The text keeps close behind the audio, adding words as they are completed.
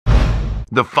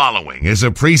The following is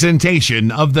a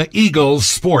presentation of the Eagles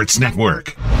Sports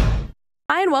Network.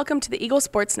 Hi, and welcome to the Eagles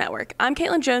Sports Network. I'm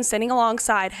Caitlin Jones, standing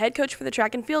alongside head coach for the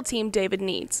track and field team, David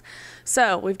Needs.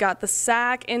 So we've got the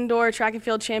SAC Indoor Track and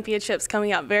Field Championships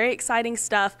coming up. Very exciting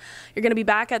stuff. You're going to be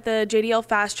back at the JDL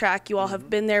Fast Track. You all have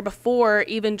been there before,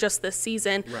 even just this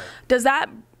season. Right. Does that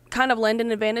kind of lend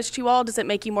an advantage to you all? Does it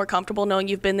make you more comfortable knowing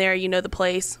you've been there, you know the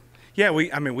place? Yeah,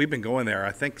 we've been going there,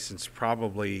 I think, since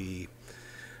probably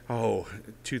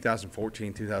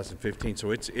 2014, 2015. So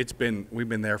we've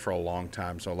been there for a long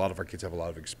time. So a lot of our kids have a lot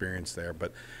of experience there.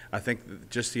 But I think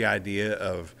just the idea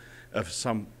of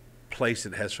some place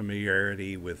that has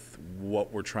familiarity with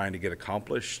what we're trying to get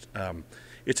accomplished.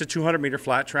 It's a 200-meter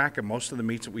flat track, and most of the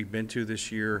meets that we've been to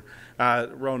this year,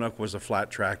 Roanoke was a flat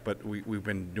track, but we've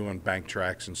been doing bank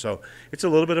tracks, and so it's a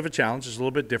little bit of a challenge. It's a little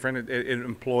bit different. It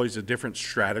employs a different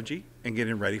strategy in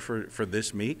getting ready for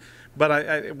this meet,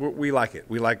 but we like it.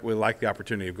 We like the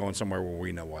opportunity of going somewhere where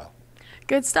we know well.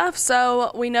 Good stuff.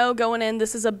 So we know going in,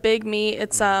 this is a big meet.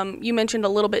 It's you mentioned a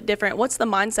little bit different. What's the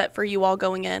mindset for you all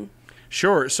going in?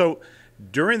 Sure. So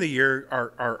during the year,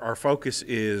 our focus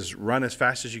is run as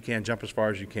fast as you can, jump as far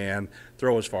as you can,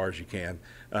 throw as far as you can,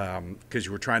 because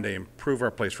we're trying to improve our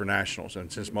place for nationals.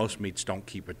 And since most meets don't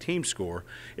keep a team score,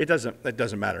 it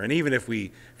doesn't matter. And even if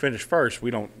we finish first,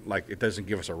 it doesn't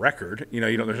give us a record.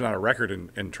 There's not a record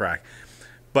in track.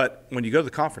 But when you go to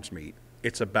the conference meet,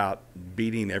 it's about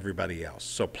beating everybody else.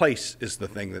 So place is the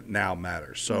thing that now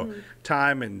matters. So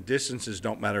time and distances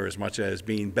don't matter as much as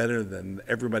being better than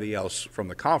everybody else from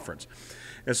the conference.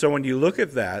 And so when you look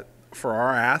at that, for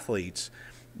our athletes,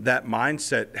 that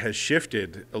mindset has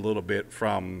shifted a little bit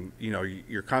from,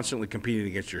 you're constantly competing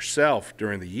against yourself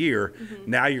during the year.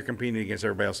 Now you're competing against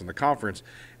everybody else in the conference.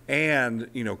 And,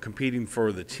 competing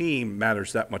for the team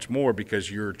matters that much more because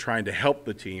you're trying to help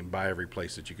the team by every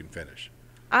place that you can finish.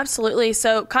 Absolutely.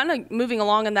 So kind of moving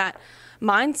along in that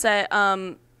mindset,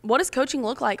 what does coaching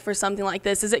look like for something like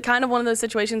this? Is it kind of one of those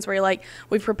situations where you're like,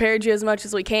 we've prepared you as much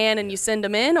as we can and you send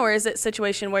them in, or is it a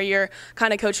situation where you're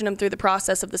kind of coaching them through the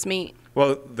process of this meet?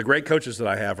 Well, the great coaches that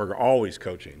I have are always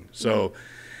coaching. So,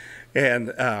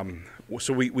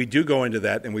 so we do go into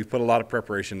that, and we've put a lot of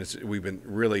preparation. We've been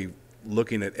really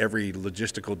looking at every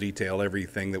logistical detail,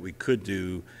 everything that we could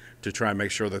do to try and make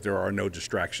sure that there are no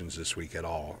distractions this week at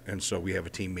all. And so we have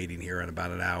a team meeting here in about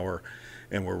an hour,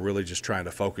 and we're really just trying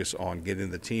to focus on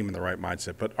getting the team in the right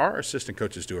mindset. But our assistant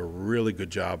coaches do a really good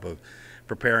job of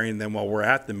preparing them while we're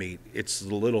at the meet. It's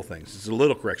the little things. It's the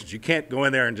little corrections. You can't go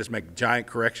in there and just make giant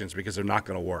corrections because they're not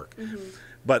going to work.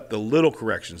 But the little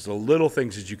corrections, the little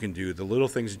things that you can do, the little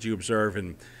things that you observe,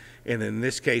 and in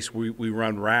this case, we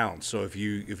run rounds. So if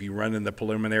you run in the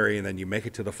preliminary and then you make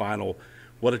it to the final,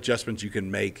 what adjustments you can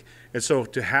make. And so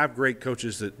to have great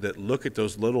coaches that look at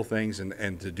those little things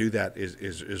and to do that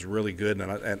is really good.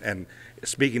 And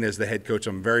speaking as the head coach,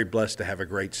 I'm very blessed to have a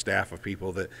great staff of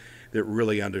people that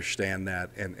really understand that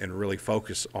and really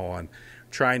focus on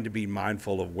trying to be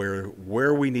mindful of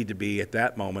where we need to be at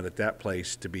that moment, at that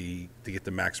place to get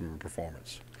the maximum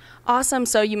performance. Awesome.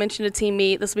 So you mentioned a team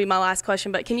meet. This will be my last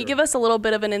question, but can you give us a little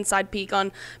bit of an inside peek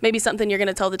on maybe something you're going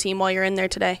to tell the team while you're in there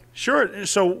today? Sure.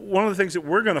 So one of the things that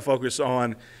we're going to focus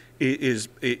on is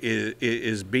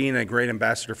being a great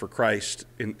ambassador for Christ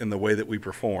in the way that we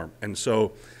perform. And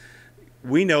so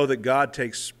we know that God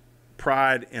takes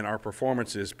pride in our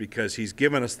performances because he's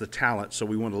given us the talent, so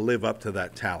we want to live up to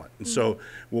that talent. And so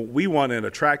what we want in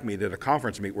a track meet, at a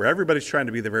conference meet, where everybody's trying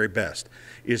to be the very best,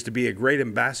 is to be a great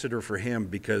ambassador for him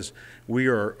because we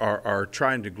are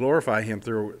trying to glorify him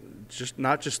through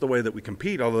not just the way that we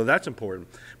compete, although that's important,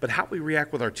 but how we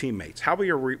react with our teammates, how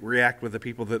we react with the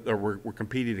people that we're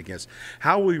competing against,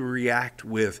 how we react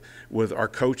with our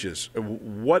coaches.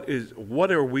 What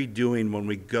are we doing when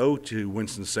we go to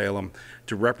Winston-Salem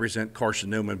to represent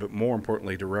Carson-Newman, but more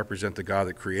importantly to represent the God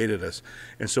that created us?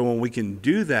 And so when we can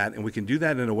do that, and we can do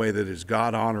that in a way that is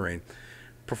God-honoring,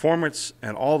 performance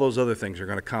and all those other things are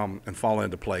going to come and fall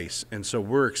into place. And so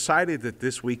we're excited that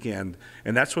this weekend,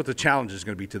 and that's what the challenge is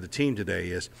going to be to the team today,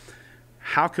 is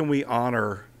how can we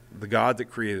honor the God that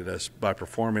created us by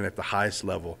performing at the highest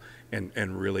level and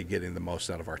really getting the most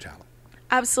out of our talent.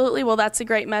 Absolutely. Well, that's a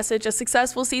great message. A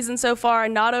successful season so far,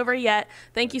 not over yet.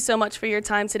 Thank you so much for your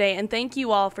time today, and thank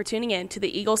you all for tuning in to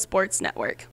the Eagle Sports Network.